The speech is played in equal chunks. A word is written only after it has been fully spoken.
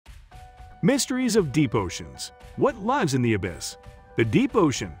Mysteries of deep oceans. What lives in the abyss? The deep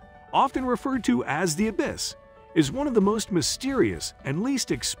ocean, often referred to as the abyss, is one of the most mysterious and least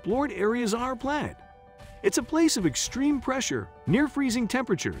explored areas on our planet. It's a place of extreme pressure, near-freezing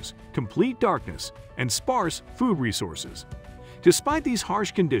temperatures, complete darkness, and sparse food resources. Despite these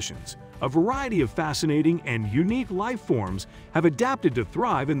harsh conditions, a variety of fascinating and unique life forms have adapted to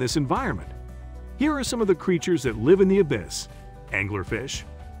thrive in this environment. Here are some of the creatures that live in the abyss. Anglerfish.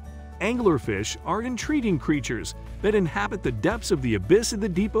 Anglerfish are intriguing creatures that inhabit the depths of the abyss in the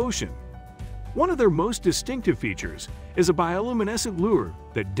deep ocean. One of their most distinctive features is a bioluminescent lure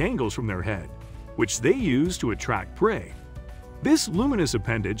that dangles from their head, which they use to attract prey. This luminous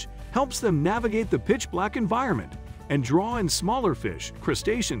appendage helps them navigate the pitch-black environment and draw in smaller fish,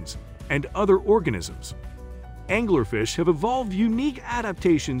 crustaceans, and other organisms. Anglerfish have evolved unique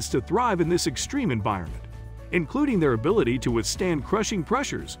adaptations to thrive in this extreme environment, including their ability to withstand crushing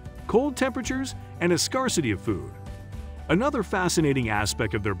pressures, cold temperatures, and a scarcity of food. Another fascinating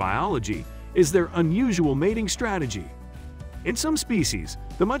aspect of their biology is their unusual mating strategy. In some species,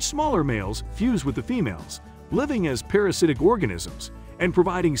 the much smaller males fuse with the females, living as parasitic organisms and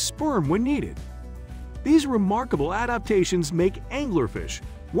providing sperm when needed. These remarkable adaptations make anglerfish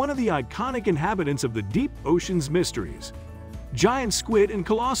one of the iconic inhabitants of the deep ocean's mysteries. Giant squid and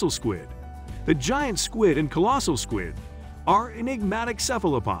colossal squid. The giant squid and colossal squid are enigmatic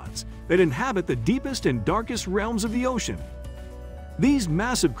cephalopods that inhabit the deepest and darkest realms of the ocean. These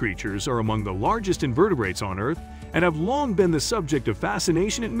massive creatures are among the largest invertebrates on Earth and have long been the subject of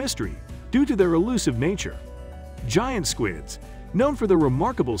fascination and mystery due to their elusive nature. Giant squids, known for their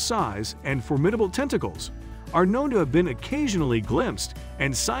remarkable size and formidable tentacles, are known to have been occasionally glimpsed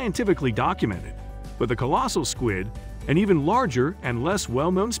and scientifically documented, but the colossal squid, an even larger and less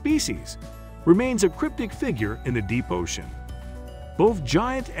well-known species, remains a cryptic figure in the deep ocean. Both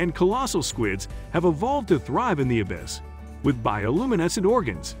giant and colossal squids have evolved to thrive in the abyss, with bioluminescent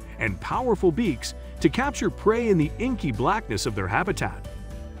organs and powerful beaks to capture prey in the inky blackness of their habitat.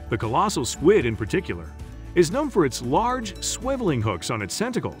 The colossal squid, in particular, is known for its large, swiveling hooks on its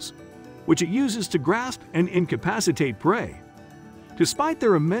tentacles, which it uses to grasp and incapacitate prey. Despite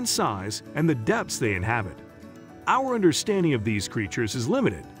their immense size and the depths they inhabit, our understanding of these creatures is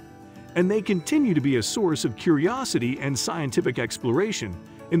limited, and they continue to be a source of curiosity and scientific exploration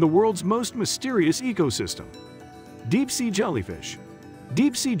in the world's most mysterious ecosystem. Deep-sea jellyfish.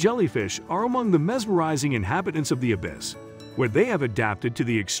 Deep-sea jellyfish are among the mesmerizing inhabitants of the abyss, where they have adapted to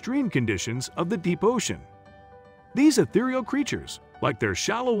the extreme conditions of the deep ocean. These ethereal creatures, like their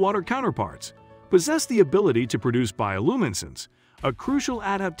shallow water counterparts, possess the ability to produce bioluminescence, a crucial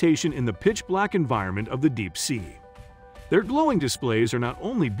adaptation in the pitch-black environment of the deep sea. Their glowing displays are not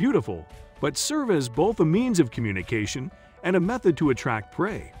only beautiful, but serve as both a means of communication and a method to attract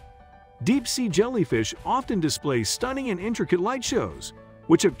prey. Deep-sea jellyfish often display stunning and intricate light shows,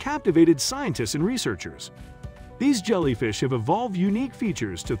 which have captivated scientists and researchers. These jellyfish have evolved unique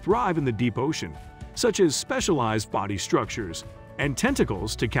features to thrive in the deep ocean, such as specialized body structures and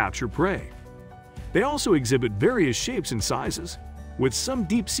tentacles to capture prey. They also exhibit various shapes and sizes, with some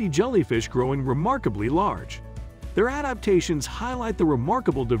deep-sea jellyfish growing remarkably large. Their adaptations highlight the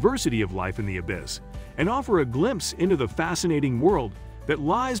remarkable diversity of life in the abyss and offer a glimpse into the fascinating world that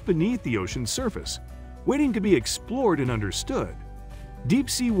lies beneath the ocean's surface, waiting to be explored and understood.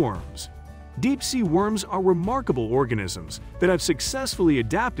 Deep-sea worms. Deep-sea worms are remarkable organisms that have successfully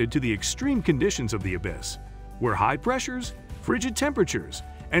adapted to the extreme conditions of the abyss, where high pressures, frigid temperatures,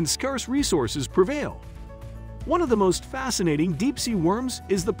 and scarce resources prevail. One of the most fascinating deep-sea worms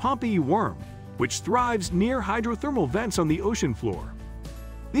is the Pompeii worm, which thrives near hydrothermal vents on the ocean floor.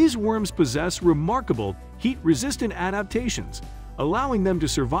 These worms possess remarkable heat-resistant adaptations, allowing them to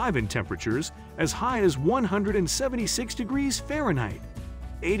survive in temperatures as high as 176 degrees Fahrenheit,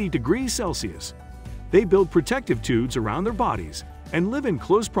 80 degrees Celsius. They build protective tubes around their bodies and live in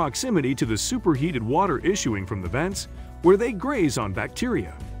close proximity to the superheated water issuing from the vents, where they graze on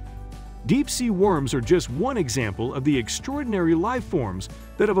bacteria. Deep-sea worms are just one example of the extraordinary life forms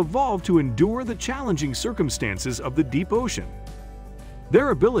that have evolved to endure the challenging circumstances of the deep ocean.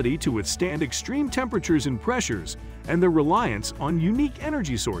 Their ability to withstand extreme temperatures and pressures and their reliance on unique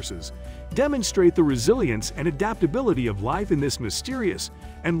energy sources demonstrate the resilience and adaptability of life in this mysterious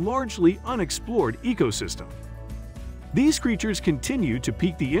and largely unexplored ecosystem. These creatures continue to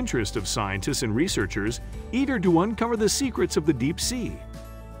pique the interest of scientists and researchers eager to uncover the secrets of the deep sea.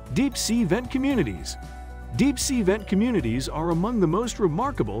 Deep-sea vent communities. Deep-sea vent communities are among the most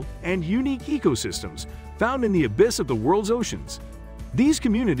remarkable and unique ecosystems found in the abyss of the world's oceans. These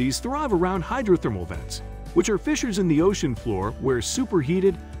communities thrive around hydrothermal vents, which are fissures in the ocean floor where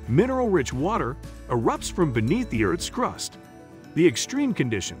superheated, mineral-rich water erupts from beneath the Earth's crust. The extreme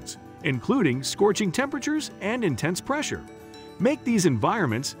conditions, including scorching temperatures and intense pressure, make these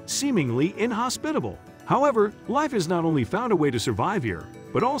environments seemingly inhospitable. However, life has not only found a way to survive here,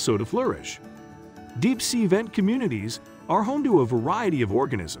 but also to flourish. Deep-sea vent communities are home to a variety of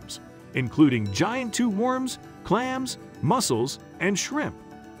organisms, including giant tube worms, clams, mussels, and shrimp.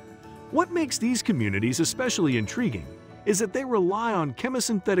 What makes these communities especially intriguing is that they rely on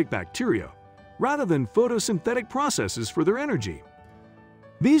chemosynthetic bacteria rather than photosynthetic processes for their energy.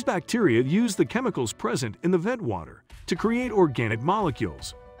 These bacteria use the chemicals present in the vent water to create organic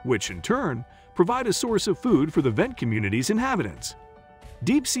molecules, which in turn provide a source of food for the vent community's inhabitants.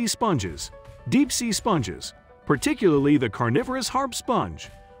 Deep-sea sponges. Deep-sea sponges, particularly the carnivorous harp sponge,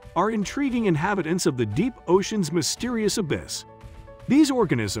 are intriguing inhabitants of the deep ocean's mysterious abyss. These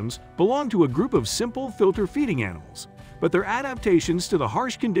organisms belong to a group of simple filter-feeding animals, but their adaptations to the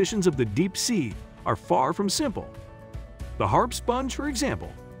harsh conditions of the deep sea are far from simple. The harp sponge, for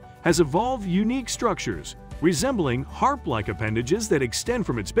example, has evolved unique structures resembling harp-like appendages that extend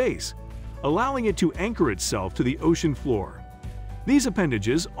from its base, allowing it to anchor itself to the ocean floor. These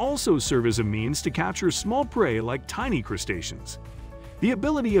appendages also serve as a means to capture small prey like tiny crustaceans. The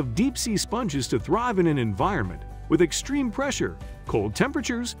ability of deep-sea sponges to thrive in an environment with extreme pressure, cold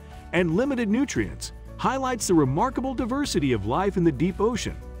temperatures, and limited nutrients highlights the remarkable diversity of life in the deep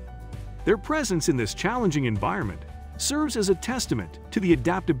ocean. Their presence in this challenging environment serves as a testament to the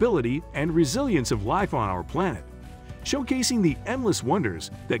adaptability and resilience of life on our planet, showcasing the endless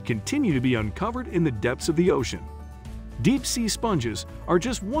wonders that continue to be uncovered in the depths of the ocean. Deep-sea sponges are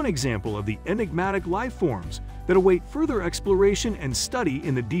just one example of the enigmatic life forms that await further exploration and study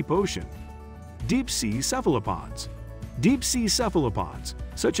in the deep ocean. Deep-sea cephalopods. Deep-sea cephalopods,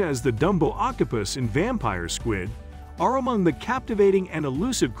 such as the Dumbo octopus and vampire squid, are among the captivating and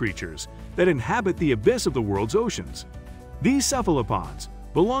elusive creatures that inhabit the abyss of the world's oceans. These cephalopods,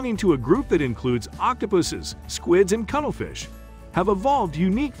 belonging to a group that includes octopuses, squids, and cuttlefish, have evolved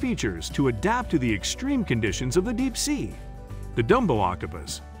unique features to adapt to the extreme conditions of the deep sea. The Dumbo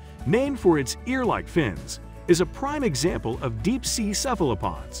octopus, named for its ear-like fins, is a prime example of deep-sea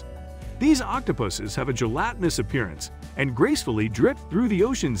cephalopods. These octopuses have a gelatinous appearance and gracefully drift through the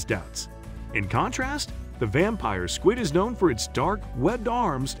ocean's depths. In contrast, the vampire squid is known for its dark, webbed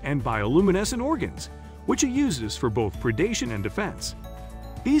arms and bioluminescent organs, which it uses for both predation and defense.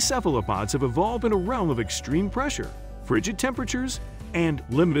 These cephalopods have evolved in a realm of extreme pressure, frigid temperatures, and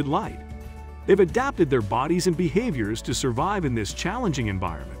limited light. They've adapted their bodies and behaviors to survive in this challenging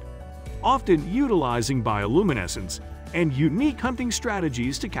environment, often utilizing bioluminescence and unique hunting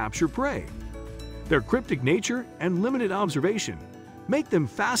strategies to capture prey. Their cryptic nature and limited observation make them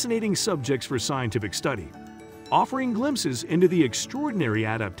fascinating subjects for scientific study, offering glimpses into the extraordinary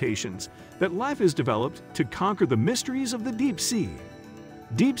adaptations that life has developed to conquer the mysteries of the deep sea.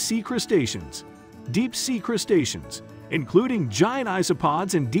 Deep-sea crustaceans. Deep-sea crustaceans, including giant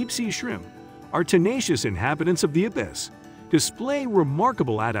isopods and deep-sea shrimp, are tenacious inhabitants of the abyss, displaying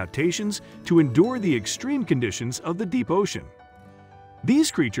remarkable adaptations to endure the extreme conditions of the deep ocean.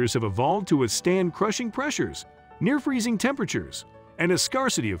 These creatures have evolved to withstand crushing pressures, near-freezing temperatures, and a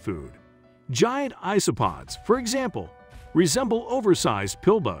scarcity of food. Giant isopods, for example, resemble oversized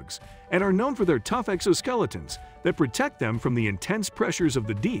pill bugs and are known for their tough exoskeletons that protect them from the intense pressures of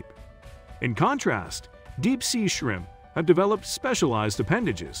the deep. In contrast, deep-sea shrimp have developed specialized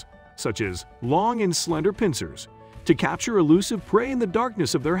appendages, such as long and slender pincers, to capture elusive prey in the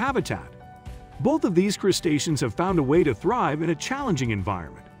darkness of their habitat. Both of these crustaceans have found a way to thrive in a challenging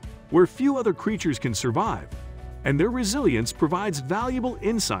environment, where few other creatures can survive, and their resilience provides valuable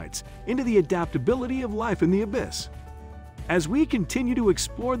insights into the adaptability of life in the abyss. As we continue to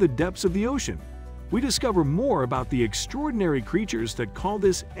explore the depths of the ocean, we discover more about the extraordinary creatures that call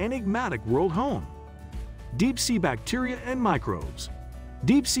this enigmatic world home. Deep-sea bacteria and microbes.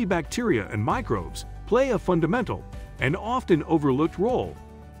 Deep-sea bacteria and microbes play a fundamental and often overlooked role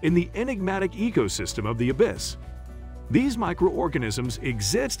in the enigmatic ecosystem of the abyss. These microorganisms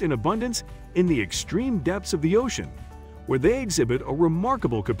exist in abundance in the extreme depths of the ocean, where they exhibit a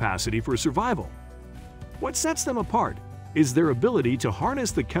remarkable capacity for survival. What sets them apart is their ability to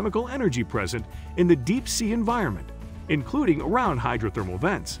harness the chemical energy present in the deep sea environment, including around hydrothermal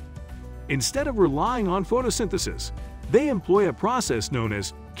vents. Instead of relying on photosynthesis, they employ a process known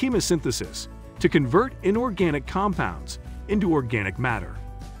as chemosynthesis to convert inorganic compounds into organic matter.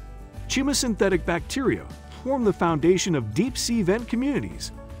 Chemosynthetic bacteria form the foundation of deep-sea vent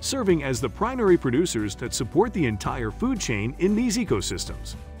communities, serving as the primary producers that support the entire food chain in these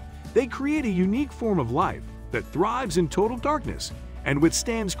ecosystems. They create a unique form of life that thrives in total darkness and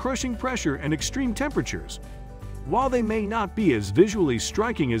withstands crushing pressure and extreme temperatures. While they may not be as visually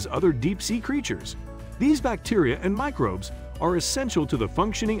striking as other deep-sea creatures, these bacteria and microbes are essential to the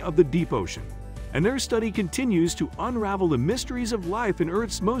functioning of the deep ocean, and their study continues to unravel the mysteries of life in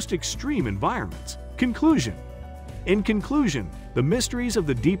Earth's most extreme environments. Conclusion. In conclusion, the mysteries of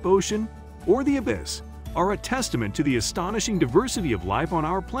the deep ocean, or the abyss, are a testament to the astonishing diversity of life on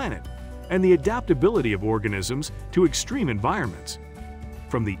our planet and the adaptability of organisms to extreme environments.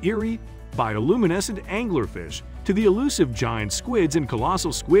 From the eerie, bioluminescent anglerfish to the elusive giant squids and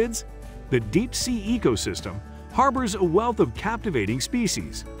colossal squids, the deep-sea ecosystem harbors a wealth of captivating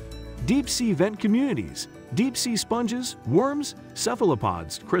species. Deep-sea vent communities, deep-sea sponges, worms,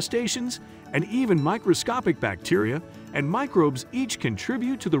 cephalopods, crustaceans, and even microscopic bacteria and microbes each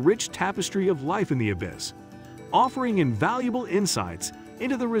contribute to the rich tapestry of life in the abyss, offering invaluable insights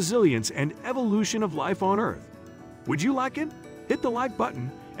into the resilience and evolution of life on Earth. Would you like it? Hit the like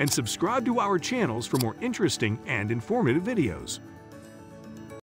button and subscribe to our channels for more interesting and informative videos.